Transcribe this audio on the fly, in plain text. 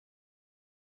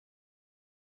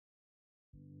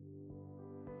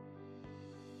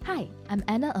Hi, I'm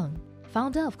Anna Ng,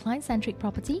 founder of Client-Centric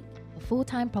Property, a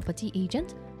full-time property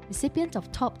agent, recipient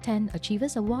of Top 10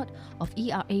 Achievers Award of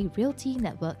ERA Realty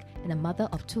Network, and a mother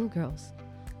of 2 girls.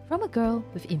 From a girl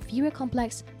with inferior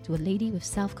complex to a lady with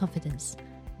self-confidence,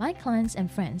 my clients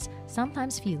and friends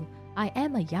sometimes feel I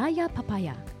am a yaya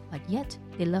papaya, but yet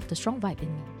they love the strong vibe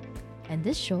in me. And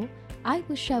this show, I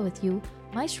will share with you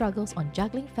my struggles on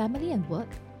juggling family and work,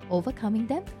 overcoming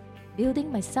them,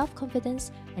 building my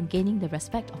self-confidence, and gaining the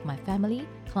respect of my family,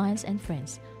 clients, and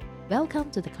friends. Welcome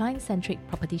to the Client-Centric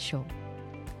Property Show.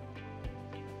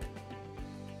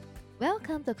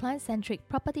 Welcome to Client-Centric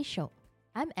Property Show.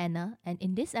 I'm Anna, and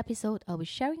in this episode, I'll be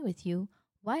sharing with you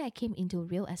why I came into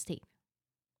real estate.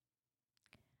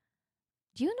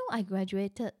 Do you know I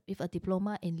graduated with a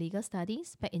diploma in legal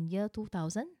studies back in year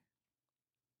 2000?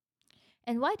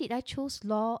 And why did I choose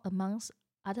law amongst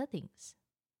other things?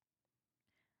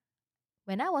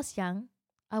 When I was young,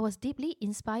 I was deeply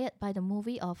inspired by the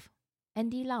movie of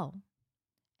Andy Lau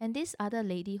and this other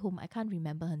lady whom I can't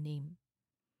remember her name.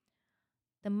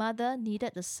 The mother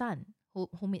needed the son,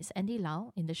 whom is Andy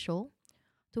Lau in the show,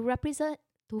 to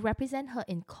represent her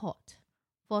in court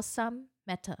for some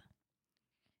matter.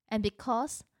 And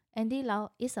because Andy Lau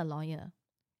is a lawyer,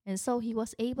 and so he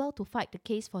was able to fight the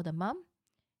case for the mom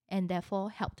and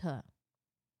therefore helped her.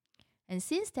 And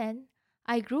since then,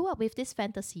 I grew up with this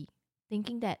fantasy,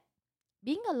 thinking that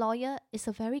being a lawyer is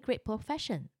a very great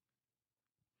profession.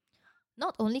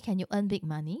 Not only can you earn big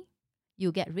money,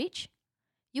 you get rich,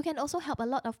 you can also help a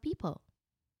lot of people.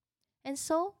 And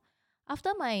so,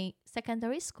 after my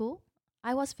secondary school,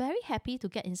 I was very happy to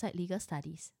get inside legal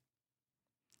studies.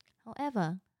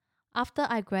 However, after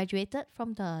I graduated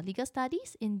from the legal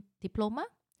studies in diploma,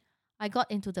 I got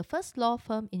into the first law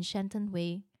firm in Shenton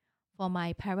Way for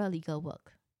my paralegal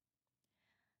work.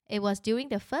 It was during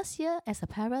the first year as a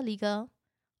paralegal,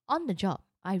 on the job,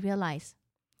 I realized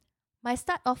my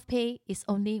start-off pay is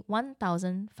only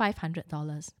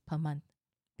 $1,500 per month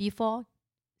before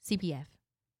CPF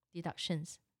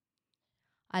deductions.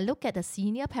 I look at the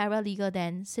senior paralegal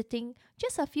then sitting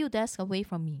just a few desks away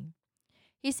from me.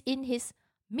 He's in his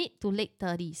mid to late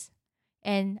 30s,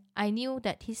 and I knew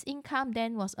that his income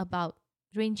then was about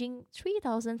ranging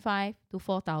 $3,500 to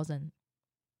 $4,000.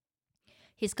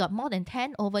 He's got more than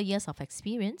 10 over years of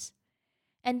experience,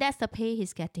 and that's the pay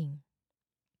he's getting.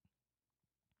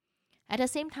 At the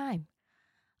same time,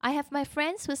 I have my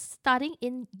friends who's studying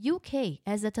in UK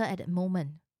Exeter at the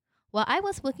moment. While I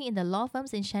was working in the law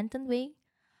firms in Shenton Way,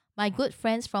 my good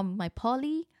friends from my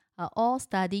poly are all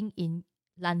studying in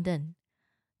London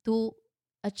to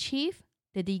achieve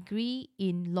the degree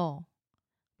in law.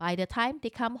 By the time they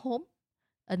come home,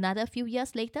 another few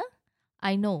years later,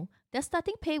 I know their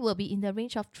starting pay will be in the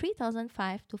range of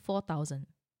 $3,500 to $4,000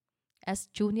 as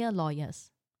junior lawyers.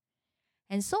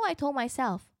 And so I told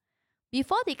myself,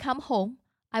 before they come home,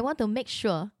 I want to make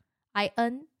sure I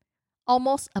earn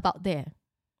almost about there.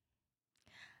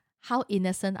 How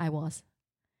innocent I was.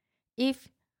 If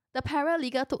the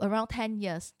paralegal took around 10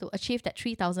 years to achieve that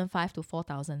 $3,500 to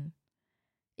 $4,000,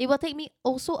 it will take me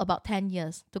also about 10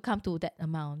 years to come to that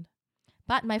amount.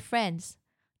 But my friends,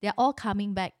 they're all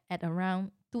coming back at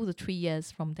around 2 to 3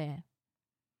 years from there.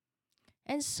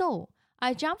 And so,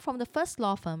 I jumped from the first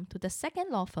law firm to the second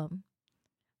law firm.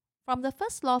 From the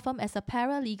first law firm as a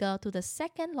paralegal to the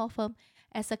second law firm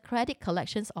as a credit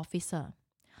collections officer.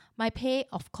 My pay,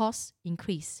 of course,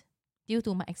 increased due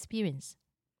to my experience.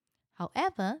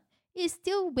 However, it is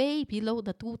still way below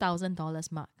the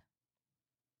 $2,000 mark.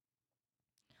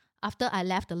 After I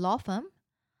left the law firm,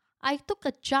 I took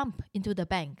a jump into the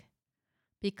bank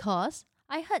because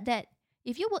I heard that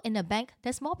if you work in a bank,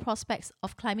 there's more prospects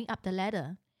of climbing up the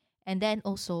ladder, and then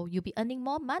also you'll be earning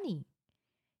more money.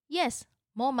 Yes,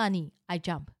 more money, I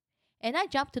jumped. And I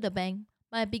jumped to the bank.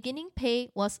 My beginning pay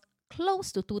was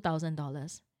close to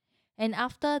 $2,000. And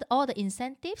after all the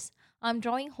incentives, I'm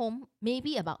drawing home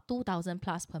maybe about $2,000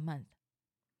 plus per month.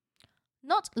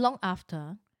 Not long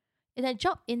after, a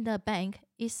job in the bank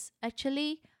is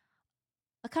actually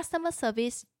a customer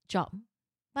service job.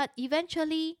 But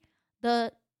eventually,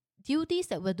 the duties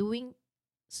that we're doing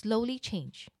slowly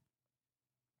changed.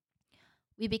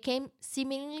 We became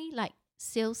seemingly like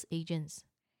sales agents.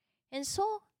 And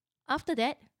so, after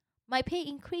that, my pay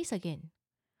increased again.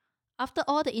 After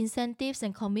all the incentives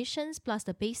and commissions plus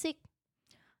the basic,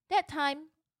 that time,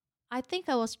 I think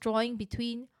I was drawing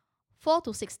between $4,000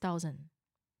 to $6,000.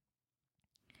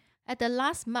 At the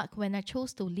last mark when I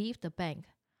chose to leave the bank,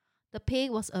 the pay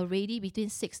was already between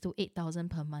 $6,000 to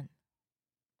 $8,000 per month.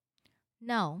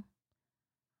 Now,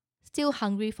 still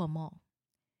hungry for more.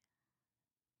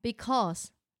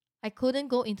 Because I couldn't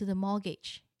go into the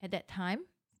mortgage at that time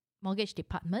mortgage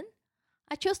department,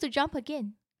 I chose to jump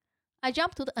again. I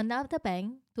jumped to another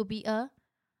bank to be a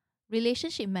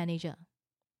relationship manager.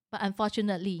 But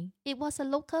unfortunately, it was a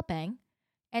local bank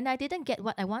and I didn't get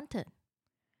what I wanted.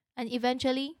 And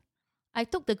eventually, I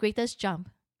took the greatest jump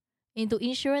into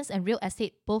insurance and real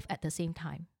estate both at the same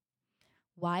time.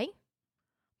 Why?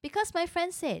 Because my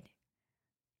friend said,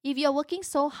 if you're working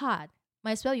so hard,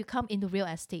 might as well you come into real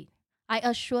estate. I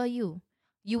assure you,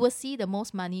 you will see the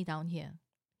most money down here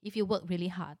if you work really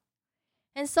hard.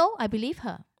 And so I believe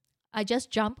her. I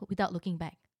just jumped without looking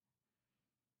back.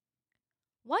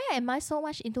 Why am I so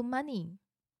much into money?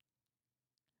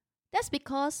 That's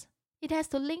because it has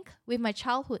to link with my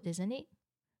childhood, isn't it?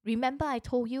 Remember I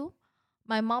told you,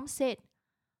 my mom said,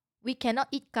 we cannot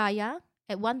eat kaya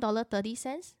at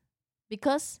 $1.30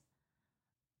 because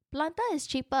planta is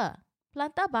cheaper.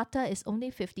 Planta butter is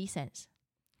only 50 cents.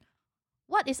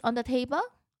 What is on the table?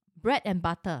 Bread and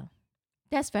butter.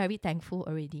 That's very thankful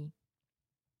already.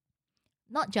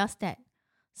 Not just that.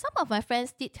 Some of my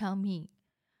friends did tell me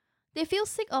they feel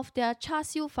sick of their char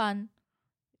siu fan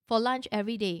for lunch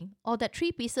every day, or that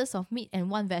 3 pieces of meat and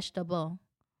 1 vegetable,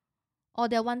 or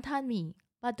their wonton mee.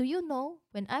 But do you know,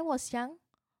 when I was young,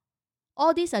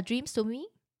 all these are dreams to me.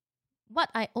 What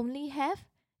I only have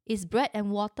is bread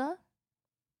and water.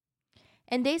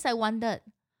 And days I wondered,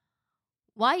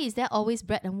 why is there always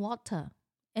bread and water?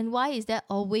 And why is there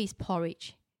always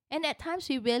porridge? And at times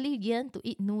we really yearn to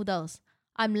eat noodles.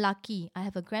 I'm lucky I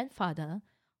have a grandfather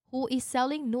who is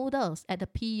selling noodles at the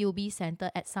PUB Center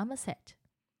at Somerset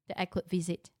that I could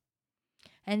visit.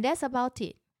 And that's about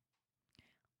it.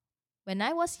 When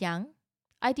I was young,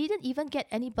 I didn't even get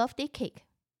any birthday cake.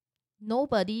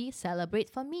 Nobody celebrate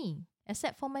for me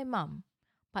except for my mom.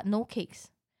 But no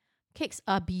cakes. Cakes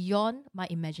are beyond my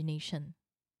imagination.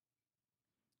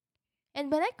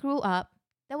 And when I grew up,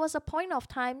 there was a point of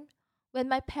time when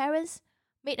my parents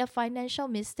made a financial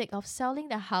mistake of selling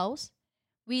the house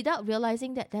without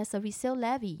realizing that there's a resale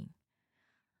levy.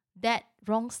 That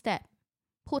wrong step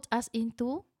put us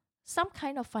into some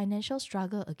kind of financial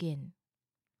struggle again.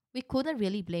 We couldn't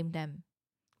really blame them.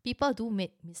 People do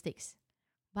make mistakes.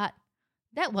 But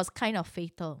that was kind of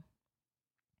fatal.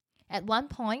 At one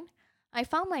point, I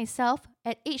found myself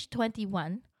at age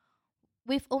 21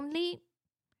 with only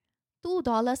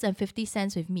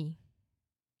 $2.50 with me.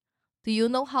 Do you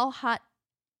know how hard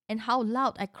and how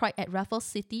loud I cried at Raffles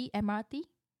City MRT?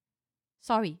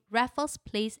 Sorry, Raffles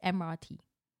Place MRT,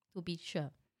 to be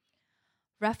sure.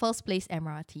 Raffles Place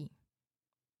MRT.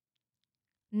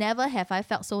 Never have I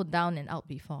felt so down and out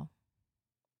before.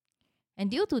 And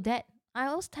due to that, I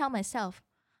always tell myself,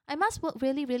 I must work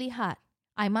really, really hard.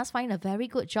 I must find a very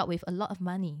good job with a lot of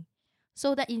money,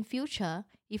 so that in future,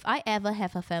 if I ever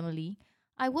have a family,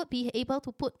 I would be able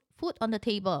to put food on the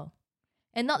table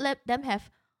and not let them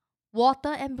have water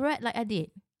and bread like I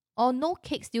did, or no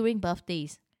cakes during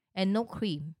birthdays and no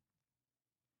cream.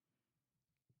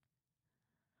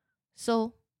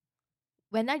 So,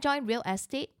 when I joined real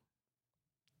estate,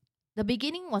 the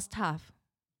beginning was tough.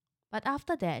 But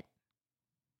after that,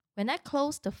 when I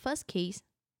closed the first case,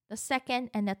 the second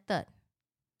and the third,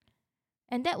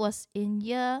 and that was in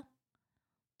year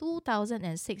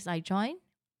 2006 I joined,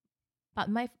 but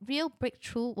my real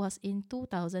breakthrough was in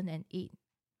 2008.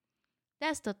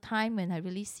 That's the time when I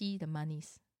really see the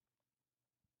monies.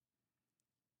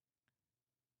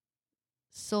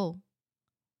 So,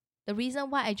 the reason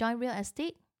why I joined real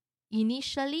estate,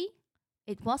 initially,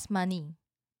 it was money.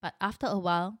 But after a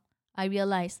while, I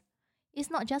realized it's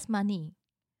not just money.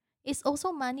 It's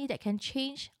also money that can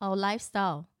change our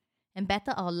lifestyle and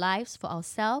better our lives for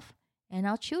ourselves and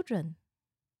our children.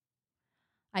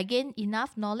 I gained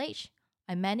enough knowledge.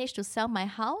 I managed to sell my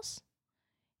house.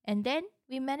 And then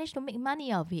we managed to make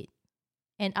money out of it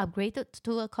and upgraded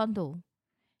to a condo.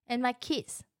 And my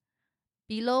kids,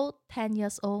 below 10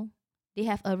 years old, they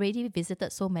have already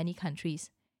visited so many countries,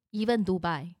 even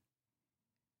Dubai.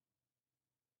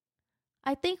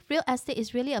 I think real estate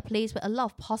is really a place where a lot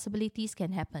of possibilities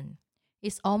can happen.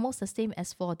 It's almost the same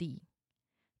as 4D.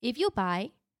 If you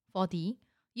buy 4D,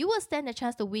 you will stand a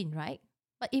chance to win, right?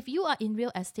 But if you are in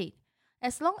real estate,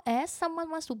 as long as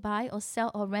someone wants to buy or sell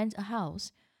or rent a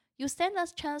house, you stand a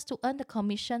chance to earn the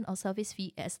commission or service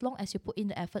fee as long as you put in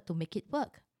the effort to make it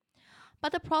work.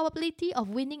 But the probability of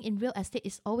winning in real estate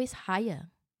is always higher.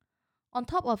 On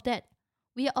top of that,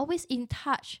 we are always in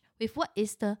touch with what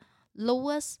is the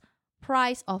lowest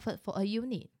price offered for a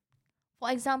unit.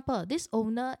 For example, this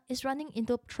owner is running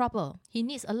into trouble. He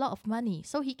needs a lot of money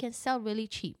so he can sell really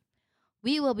cheap.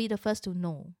 We will be the first to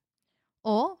know.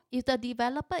 Or if the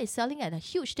developer is selling at a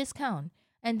huge discount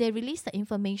and they release the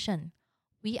information,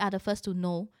 we are the first to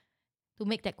know to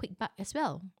make that quick buck as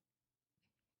well.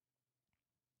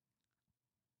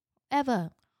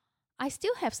 However, I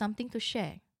still have something to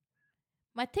share.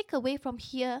 My takeaway from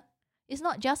here is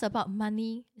not just about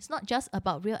money, it's not just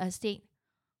about real estate,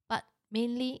 but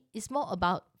mainly it's more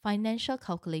about financial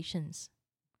calculations.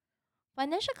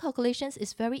 Financial calculations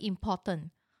is very important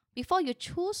before you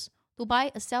choose to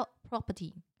buy or sell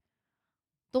property.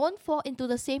 Don't fall into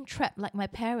the same trap like my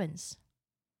parents.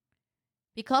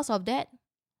 Because of that,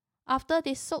 after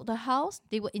they sold the house,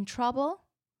 they were in trouble.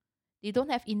 They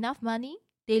don't have enough money.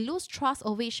 They lose trust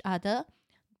over each other,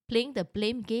 playing the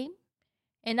blame game,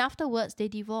 and afterwards they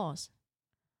divorce.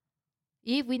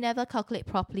 If we never calculate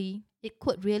properly, it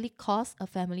could really cause a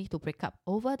family to break up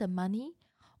over the money,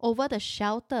 over the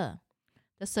shelter,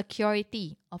 the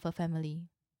security of a family.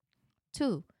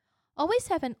 2. Always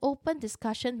have an open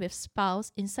discussion with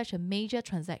spouse in such a major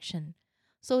transaction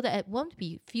so that it won't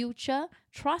be future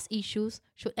trust issues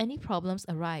should any problems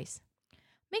arise.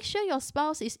 Make sure your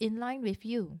spouse is in line with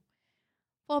you.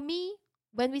 For me,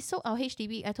 when we sold our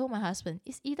HDB, I told my husband,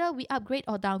 it's either we upgrade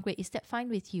or downgrade. Is that fine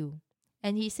with you?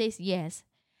 And he says yes.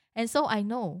 And so I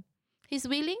know he's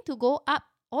willing to go up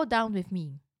or down with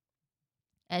me.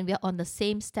 And we are on the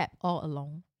same step all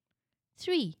along.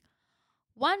 3.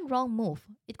 One wrong move,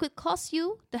 it could cost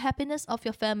you the happiness of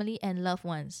your family and loved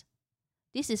ones.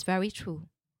 This is very true.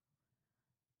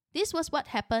 This was what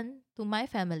happened to my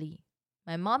family,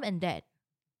 my mom and dad.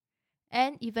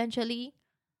 And eventually,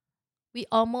 we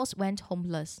almost went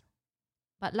homeless.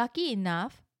 But lucky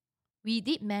enough, we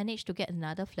did manage to get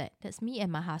another flat. That's me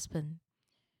and my husband.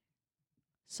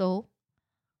 So,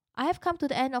 I have come to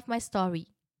the end of my story.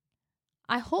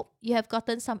 I hope you have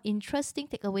gotten some interesting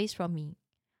takeaways from me.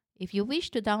 If you wish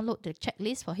to download the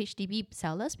checklist for HDB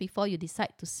sellers before you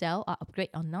decide to sell or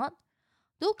upgrade or not,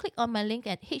 do click on my link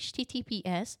at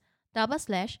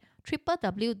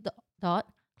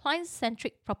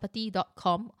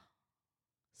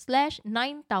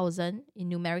https://triple-clientcentricproperty.com/9000 in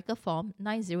numerical form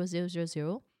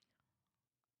 90000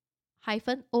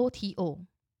 -OTO/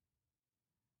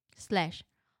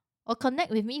 or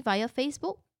connect with me via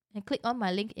Facebook and click on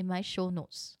my link in my show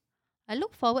notes. I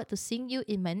look forward to seeing you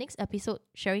in my next episode,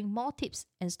 sharing more tips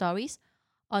and stories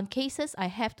on cases I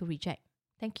have to reject.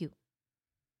 Thank you.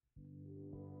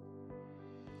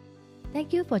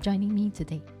 Thank you for joining me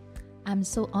today. I'm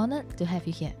so honored to have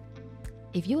you here.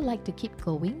 If you like to keep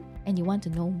going and you want to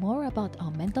know more about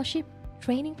our mentorship,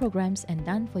 training programs, and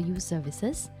done-for-you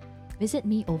services, visit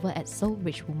me over at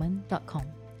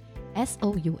soulrichwoman.com.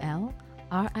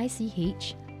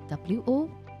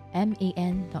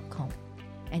 SOULRICHWOMAN.com.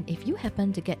 And if you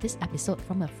happen to get this episode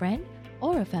from a friend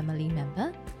or a family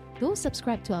member, do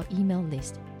subscribe to our email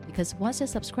list, because once you're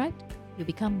subscribed, you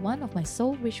become one of my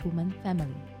Soul Rich Woman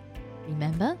family.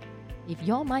 Remember, if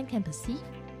your mind can perceive,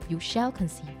 you shall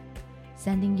conceive.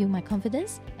 Sending you my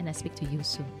confidence, and I speak to you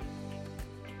soon.